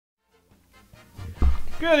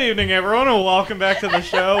Good evening, everyone, and welcome back to the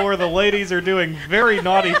show where the ladies are doing very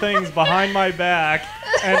naughty things behind my back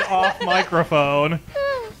and off microphone.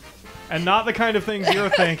 And not the kind of things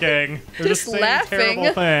you're thinking. They're just saying laughing.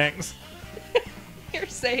 terrible things. You're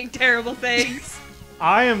saying terrible things.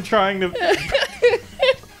 I am trying to...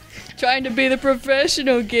 Trying to be the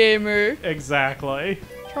professional gamer. Exactly.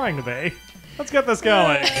 Trying to be. Let's get this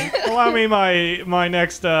going. Allow me my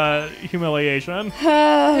next humiliation.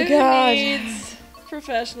 Oh, Who God. needs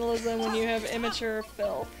professionalism when you have immature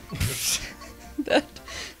filth? That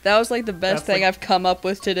was like the best thing I've come up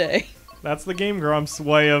with today. That's the Game Grumps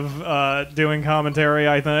way of doing commentary,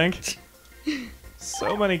 I think.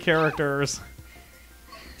 So many characters.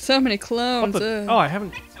 So many clones. Oh, I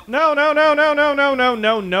haven't... No. Oh,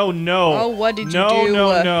 what did you no, do?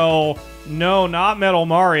 No, not Metal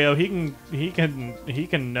Mario. He can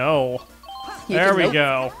no. There we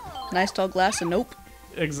go. Nice tall glass of nope.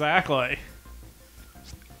 Exactly.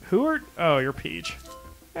 Who are... Oh, you're Peach.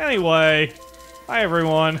 Anyway. Hi,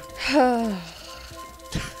 everyone.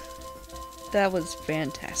 That was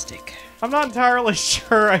fantastic. I'm not entirely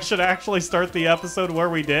sure I should actually start the episode where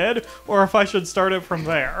we did, or if I should start it from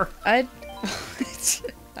there. I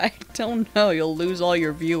don't know. You'll lose all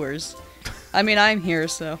your viewers. I mean, I'm here,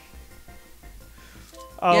 so...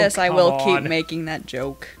 Oh, yes, I will come on. keep making that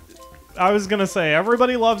joke. I was gonna say,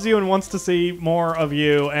 everybody loves you and wants to see more of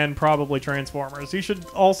you, and probably Transformers. You should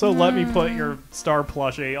also let me put your star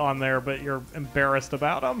plushie on there, but you're embarrassed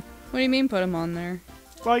about them. What do you mean put him on there?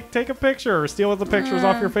 Like, take a picture, steal the pictures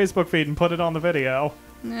off your Facebook feed and put it on the video.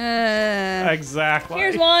 Exactly.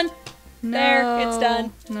 Here's one. No, There, it's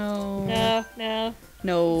done. No. No.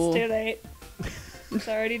 No. It's too late. It's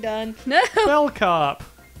already done. No. Bell Cop.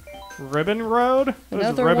 Ribbon Road? What is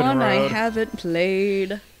Another Ribbon one I Road? haven't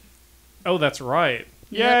played. Oh, that's right.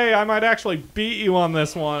 Yep. Yay, I might actually beat you on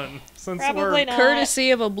this one. Since Probably we're not.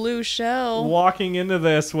 Courtesy of a blue shell. walking into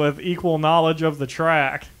this with equal knowledge of the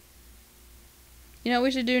track. You know what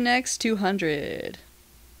we should do next? 200.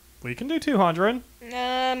 We can do 200.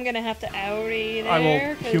 I'm gonna have to outie there. I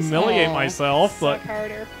will 'cause humiliate Aw. myself, but... Suck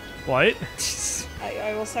harder. What?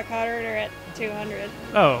 I will suck harder at 200.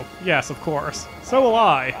 Oh, yes, of course. So will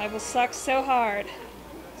I. I will suck so hard.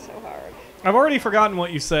 So hard. I've already forgotten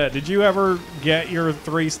what you said. Did you ever get your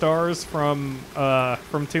 3 stars from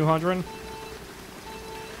 200?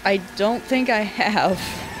 I don't think I have.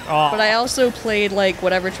 Oh, But I also played, like,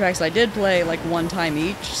 whatever tracks I did play, like, one time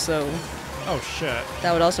each, so oh shit.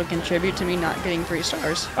 that would also contribute to me not getting 3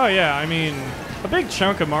 stars. Oh yeah, I mean, a big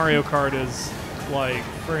chunk of Mario Kart is like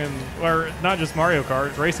friggin', or not just Mario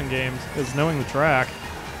Kart, racing games, is knowing the track.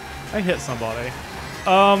 I hit somebody.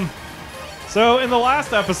 So in the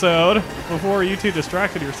last episode, before you two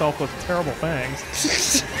distracted yourself with terrible things,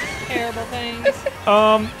 Terrible things.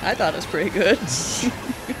 I thought it was pretty good.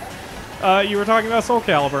 you were talking about Soul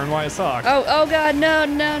Calibur and why it sucked. Oh god, no.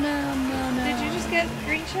 Did you just get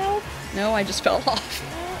green shelled? No, I just fell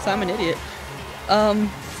off. So I'm an idiot. Someone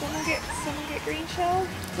get green shelled?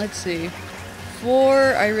 Let's see.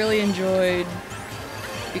 4 I really enjoyed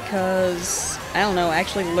because, I don't know, I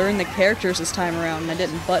actually learned the characters this time around and I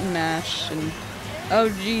didn't button mash and, oh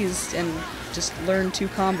geez, and just learn 2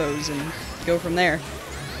 combos and go from there.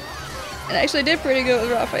 And I actually did pretty good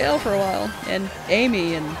with Raphael for a while, and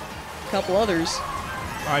Amy and a couple others.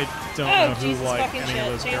 I don't Oh, know who Jesus like fucking any shit. of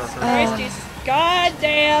those Jesus characters. Christ, Jesus. God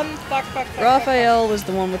damn. Fuck. Raphael was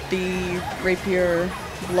the one with the rapier,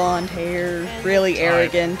 blonde hair, really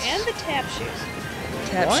arrogant. And the tap shoes.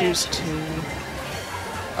 Tap What? shoes too.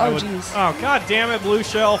 I Oh would- jeez. Oh god damn it, Blue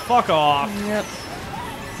Shell, fuck off. Yep.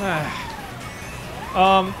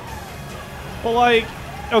 Well, like,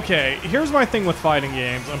 okay, here's my thing with fighting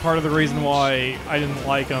games, and part of the reason why I didn't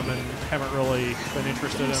like them and haven't really been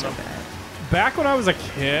interested in them. Back when I was a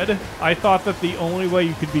kid, I thought that the only way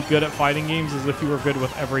you could be good at fighting games is if you were good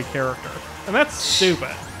with every character. And that's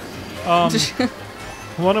stupid.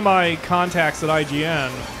 One of my contacts at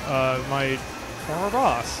IGN, my former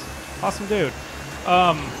boss, awesome dude,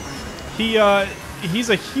 he's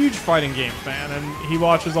a huge fighting game fan, and he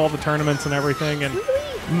watches all the tournaments and everything, and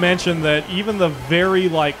mentioned that even the very,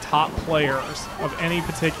 like, top players of any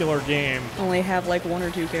particular game Only have like 1 or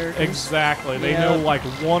 2 characters. exactly. They Yeah. know like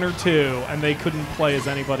 1 or 2, and they couldn't play as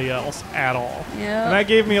anybody else at all. Yeah. And that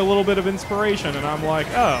gave me a little bit of inspiration, and I'm like,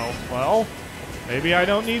 oh, well, maybe I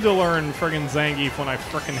don't need to learn friggin' Zangief when I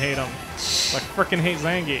frickin' hate him. Like, frickin' hate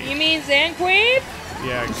Zangief. You mean Zanqueeb?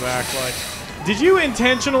 Yeah, exactly. Did you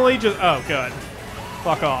intentionally just... Oh, good.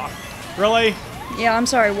 Fuck off. Really? Yeah, I'm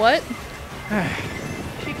sorry, what?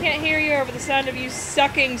 She can't hear you over the sound of you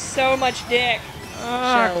sucking so much dick.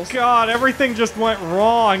 Shells. God, everything just went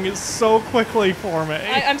wrong so quickly for me.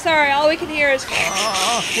 I'm sorry, all we can hear is...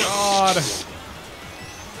 Oh, God.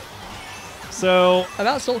 So...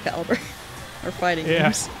 About Soul Calibur. Or fighting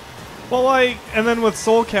games. Well, like, and then with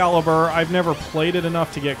Soul Calibur, I've never played it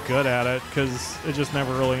enough to get good at it, because it just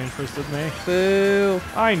never really interested me. Boo.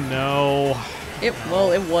 I know. It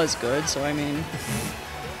was good, so I mean...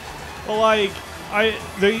 Well, like,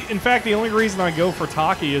 in fact, the only reason I go for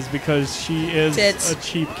Taki is because she is Tits. a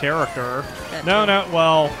cheap character. That No, too.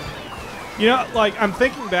 well, you know, like, I'm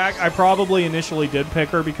thinking back, I probably initially did pick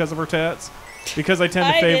her because of her tits, because I tend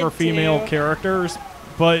to I favor did female too. characters,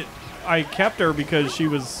 but I kept her because she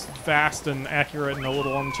was fast and accurate and a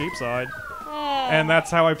little on the cheap side. And that's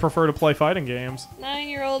how I prefer to play fighting games.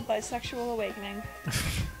 9-year-old bisexual awakening.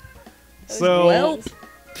 So, Well,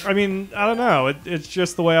 I mean, I don't know. It's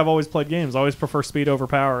just the way I've always played games. I always prefer speed over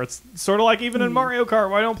power. It's sort of like even in Mario Kart,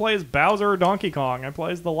 why I don't play as Bowser or Donkey Kong. I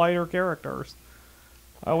play as the lighter characters.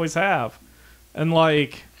 I always have. And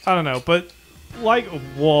like, I don't know, but like,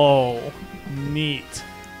 whoa, neat.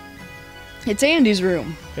 it's Andy's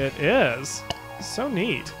room. It is. So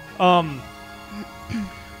neat. But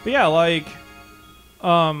yeah, like,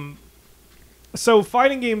 so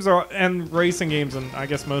fighting games and racing games, and I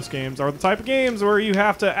guess most games, are the type of games where you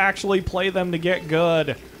have to actually play them to get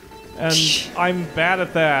good. And I'm bad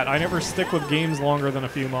at that. I never stick with games longer than a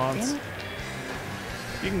few months.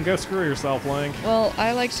 You can go screw yourself, Link. Well,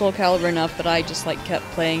 I like Soul Calibur enough that I just like kept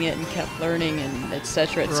playing it and kept learning and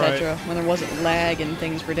etc. etc. When there wasn't lag and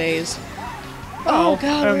things for days. Oh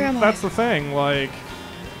God, and where am I? that's the thing, like,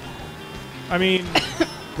 I mean,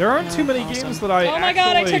 there aren't too many awesome. games that I Oh my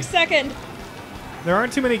god, I took second! there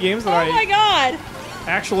aren't too many games that Oh my I god!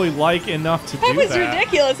 actually like enough to That do was that.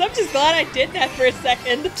 ridiculous. I'm just glad I did that for a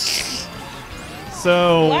second.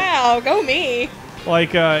 So, Wow, go me.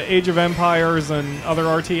 like Age of Empires and other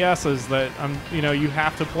RTSs that you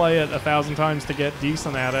have to play it 1,000 times to get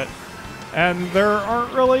decent at it, and there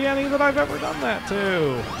aren't really any that I've ever done that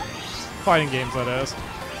to. Fighting games, that is.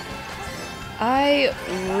 I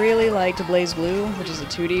really liked Blaze Blue, which is a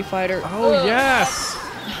 2D fighter. Oh yes,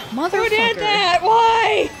 Motherfucker. Who did that?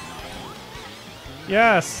 Why?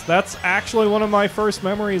 yes. That's actually one of my first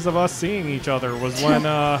memories of us seeing each other. Was when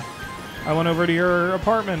I went over to your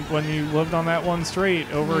apartment when you lived on that one street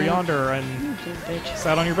over yonder and Bitch.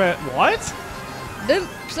 sat on your bed. What?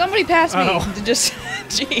 Somebody passed me. Oh. Just,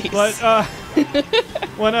 jeez. But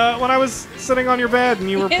when I was sitting on your bed and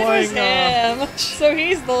you were It was playing, him. So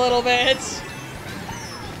he's the little bitch.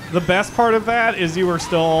 the best part of that is you were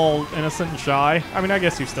still all innocent and shy. I mean, I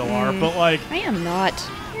guess you still are, but like, I am not.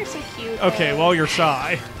 You're so cute. okay, well, you're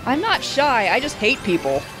shy. I'm not shy. I just hate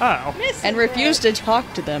people Oh, and refuse to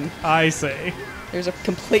talk to them. I see. There's a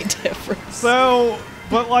complete difference. So,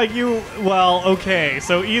 but like well, okay.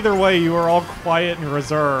 So either way, you were all quiet and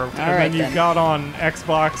reserved, All and right, then you then. got on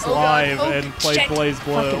Xbox Oh, God. Live Oh, and played shit. Blaze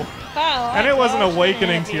Blue, Fucking- Wow, and it was an that's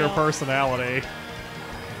awakening to your champion. personality.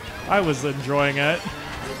 I was enjoying it.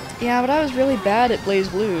 Yeah, but I was really bad at Blaze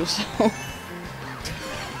Blue, so...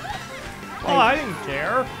 Well, I didn't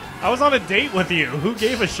care. I was on a date with you. Who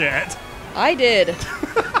gave a shit? I did.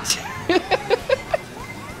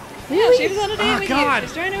 Yeah, she was on a date with God. you.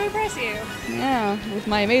 She's trying to impress you. Yeah, with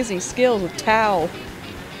my amazing skills with Tao.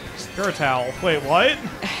 You're a towel. Wait, what?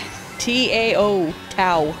 T-A-O.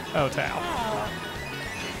 Tao. Oh, towel.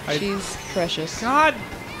 I- She's precious. God,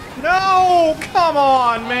 no! Come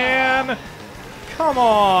on, man! Come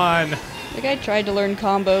on! Like, I tried to learn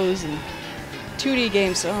combos and 2D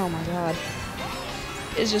games, oh my god.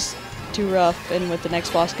 It's just too rough, and with the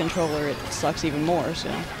Xbox controller, it sucks even more, so...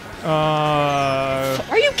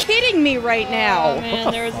 Are you kidding me right now? Oh man,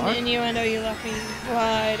 the there was fuck? an innuendo you left me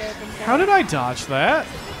wide open for. How did I dodge that?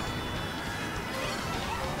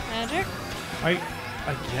 Magic? I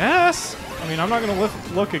guess. I mean, I'm not gonna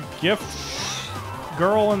look a gift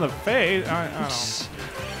girl in the face. I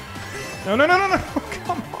don't. No!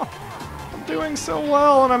 Come on! I'm doing so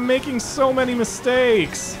well, and I'm making so many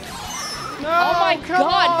mistakes. No! Oh my come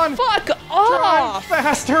god, on. fuck Drive off!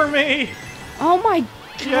 faster, me! Oh my god.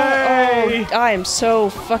 Yay! Oh, I am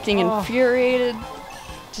so fucking Oh. infuriated.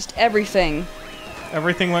 Just everything.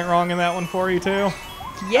 Everything went wrong in that one for you too. It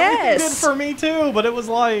did Yes! for me too, but it was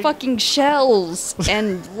like Fucking shells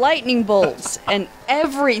and lightning bolts and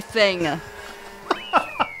everything.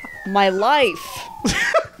 My life.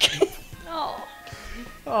 No.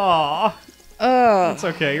 Aw. Ugh. It's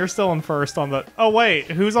okay. You're still in first on the. Oh wait,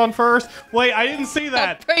 who's on first? Wait, I didn't see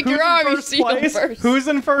that. break Who's your in arm, you first see him place? first. Who's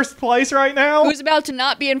in first place right now? Who's about to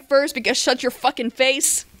not be in first because shut your fucking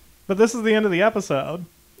face? But this is the end of the episode.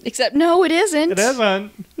 Except, no, it isn't. It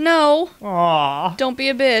isn't. No. Aw. Don't be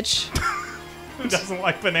a bitch. Who doesn't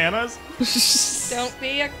like bananas? Don't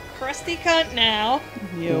be a crusty cunt now.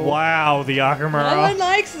 Yo. Wow, the Akamura. No one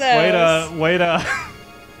likes those. Way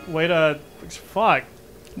to, fuck.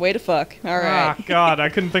 Way to fuck. All right. Ah, God, I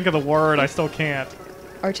couldn't think of the word. I still can't.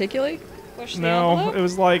 Articulate? Push the No, envelope. it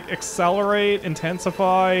was like accelerate,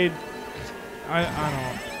 intensified. I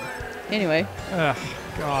don't. Anyway. Ugh,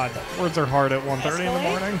 God, words are hard at 1:30 in the Escalate?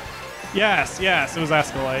 morning. Yes, it was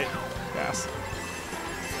escalate. Yes.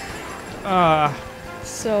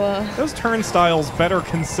 So, Those turnstiles better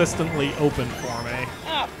consistently open for me.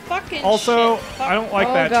 Oh, fucking Also, shit. Fuck I don't like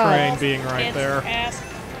Oh, that God. train being right kids, there. Ass,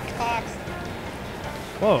 fox.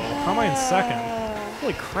 Whoa, how am I in second?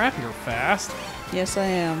 Holy crap, you're fast. yes, I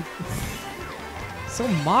am. So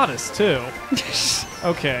modest, too.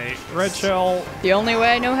 Okay, red shell. The only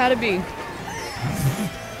way I know how to be.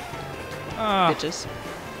 Bitches.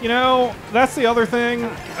 You know, that's the other thing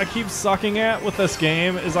I keep sucking at with this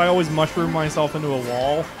game is I always mushroom myself into a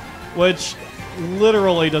wall, which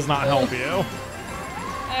literally does not help you.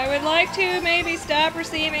 I would like to maybe stop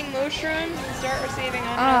receiving mushrooms and start receiving,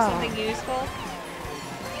 I don't know, something useful.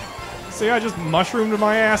 See, I just mushroomed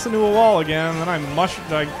my ass into a wall again, and then I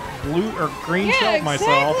blue or green Yeah, shelled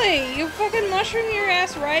myself. exactly. You fucking mushroom your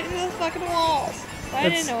ass right into the fucking walls.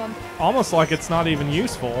 Right It's into them. almost like it's not even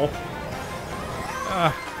useful.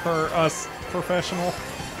 For us professional.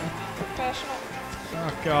 Professional.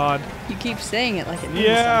 Oh, God. You keep saying it like it means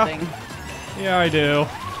Yeah. something. Yeah, I do.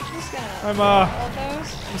 Just gonna I'm, all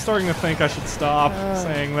those. I'm starting to think I should stop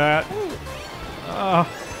saying that. But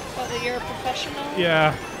that you're a professional.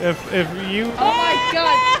 Yeah, if you... Oh my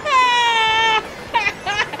god!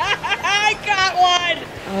 I got one!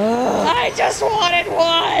 I just wanted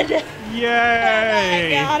one!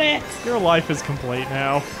 Yay! I got it! Your life is complete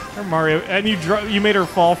now. Or Mario, and you made her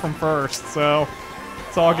fall from first, so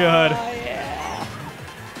it's all good. Oh, yeah.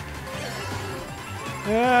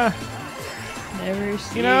 Yeah, Never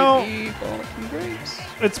see You know- me fall from grace.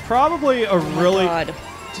 it's probably a Oh my really... god.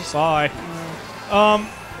 Sigh.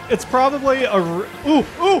 It's probably a...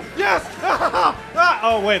 Ooh, yes!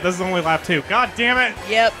 Oh, wait, this is only lap 2. God damn it!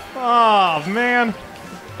 Yep. Oh, man.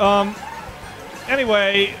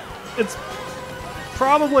 Anyway, it's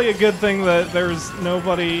probably a good thing that there's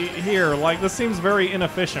nobody here. Like, this seems very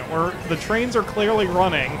inefficient, where the trains are clearly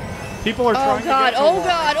running. People are Oh trying god, to get to oh work,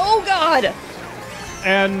 god, oh god!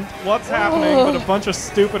 and what's happening but a bunch of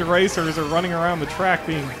stupid racers are running around the track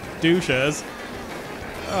being douches.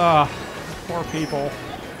 Poor people.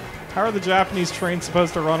 How are the Japanese trains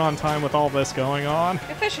supposed to run on time with all this going on?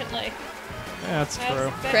 Efficiently. Yeah, that's true.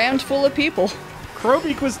 Crammed full of people.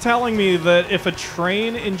 Krobeek was telling me that if a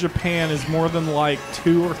train in Japan is more than like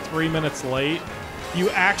 2 or 3 minutes late, you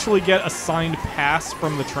actually get a signed pass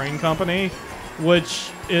from the train company, which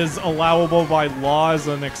is allowable by law as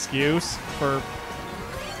an excuse for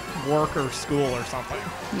work or school or something.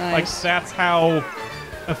 Nice. Like, that's how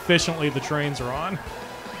efficiently the trains run,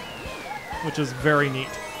 which is very neat.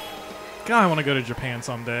 God, I want to go to Japan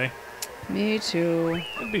someday. Me too.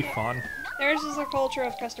 It'd be fun. Theirs is a culture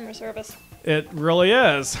of customer service. It really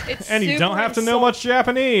is. It's And you don't super have to know much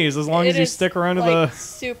Japanese as long as you stick around to like, the...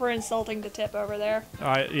 super insulting to tip over there. Yeah,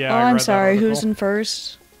 Oh, I I'm read that sorry. Who's article. in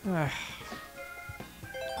first?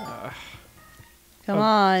 Come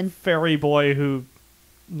on. Fairy boy who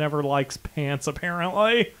never likes pants,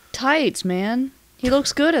 apparently. Tights, man. He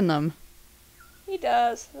looks good in them. He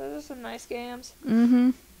does. Those are some nice games.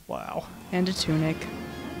 Mm-hmm. Wow. And a tunic.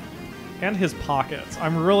 And his pockets.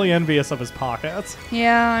 I'm really envious of his pockets.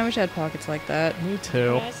 Yeah, I wish I had pockets like that. Me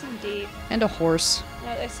too. Nice and deep. And a horse. You know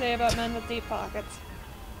what they say about men with deep pockets.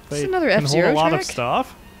 They This is another can hold F-Zero a lot of track?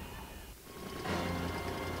 stuff.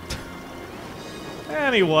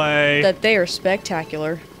 Anyway, That they are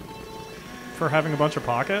spectacular. for having a bunch of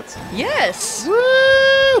pockets. Yes!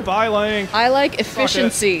 Woo! Bye, Link. I like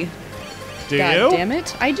efficiency. Do God you? damn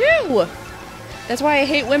it. I do! That's why I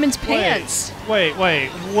hate women's pants. Wait.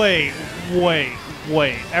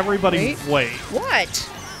 Everybody, wait. What?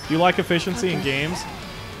 Do you like efficiency in games?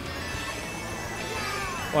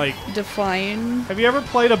 Like, Define. have you ever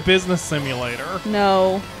played a business simulator?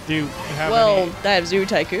 No. Do you have Well, any... I have Zoo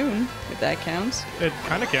Tycoon, if that counts. It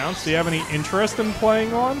kind of counts. Do you have any interest in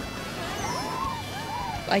playing one?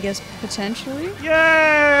 I guess potentially.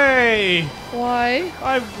 Yay! Why?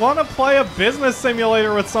 I want to play a business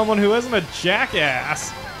simulator with someone who isn't a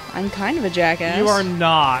jackass. I'm kind of a jackass. You are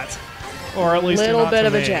not. Or at least you're Little not bit to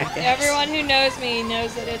of a me. jackass. Everyone who knows me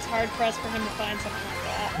knows that it's hard pressed for him to find something like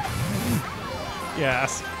that.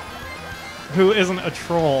 Yes. Who isn't a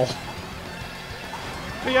troll.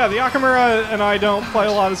 But yeah, the Akamura and I don't play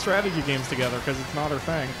a lot of strategy games together because it's not our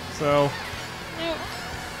thing. So, Nope.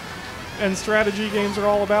 and strategy games are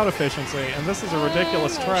all about efficiency, and this is a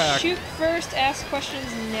ridiculous track. Shoot first, ask questions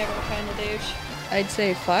never kind of douche. I'd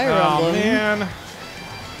say Fire Oh Emblem. man,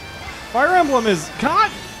 Fire Emblem is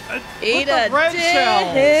God. Eat With the a red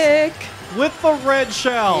shells. dick. With the red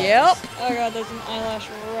shell. Yep. Oh god, there's an eyelash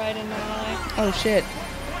right in my eye. Oh shit.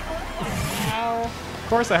 Ow. Of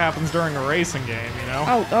course, that happens during a racing game, you know.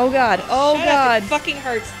 Oh god. Oh Shut up, god. it fucking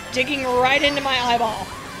hurts. Digging right into my eyeball.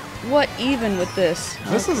 What even with this?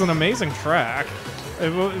 This is an amazing track.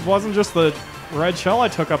 It wasn't just the red shell I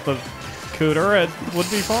took up the cooter. It would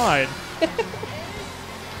be fine.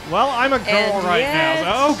 Well, I'm a girl And right yet-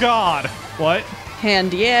 now. Oh God. What?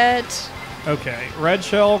 And yet. Okay, red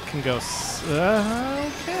shell can go.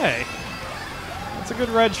 Okay. That's a good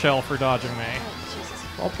red shell for dodging me. Oh,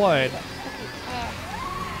 Jesus. Well played.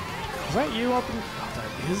 Ah. Is that you up in? Oh,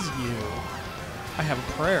 that is you. I have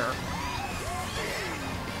a prayer.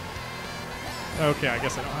 Okay, I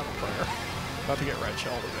guess I don't have a prayer. About to get red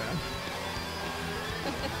shelled again.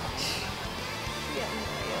 Getting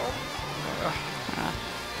real.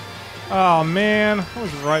 Oh man, I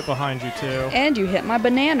was right behind you too. And you hit my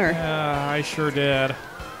banana. Yeah, I sure did.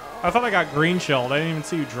 I thought I got green shelled. I didn't even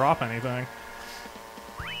see you drop anything.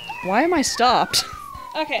 Why am I stopped?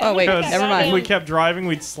 Okay. Oh, I'm wait, gonna Because put that never mind. if we down. kept driving,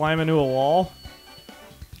 we'd slam into a wall.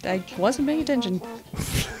 I wasn't paying attention.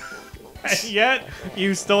 And yet,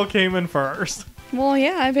 you still came in first. Well,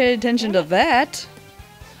 yeah, I paid attention to that.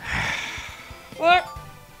 What?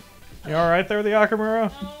 You alright there, the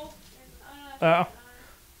Akamura? Oh.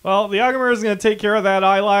 Well, the Akamura is going to take care of that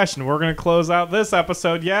eyelash, and we're going to close out this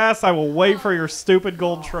episode. Yes, I will wait for your stupid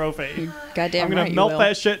gold trophy. Goddamn I'm going right to you melt will.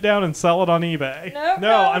 that shit down and sell it on eBay.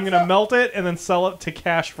 No, I'm going to so- melt it and then sell it to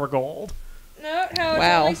cash for gold. No, how it's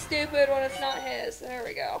Wow. only stupid when it's not his. There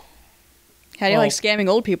we go. How do you Well- like scamming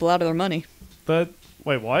old people out of their money? But,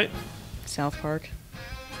 wait, what? South Park.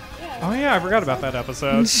 Yeah. Oh yeah, I forgot about that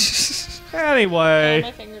episode. Oh, Anyway.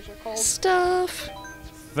 my fingers are cold. Stuff.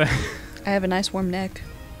 I have a nice warm neck.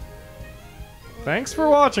 Thanks for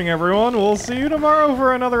watching, everyone. We'll see you tomorrow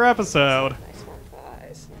for another episode.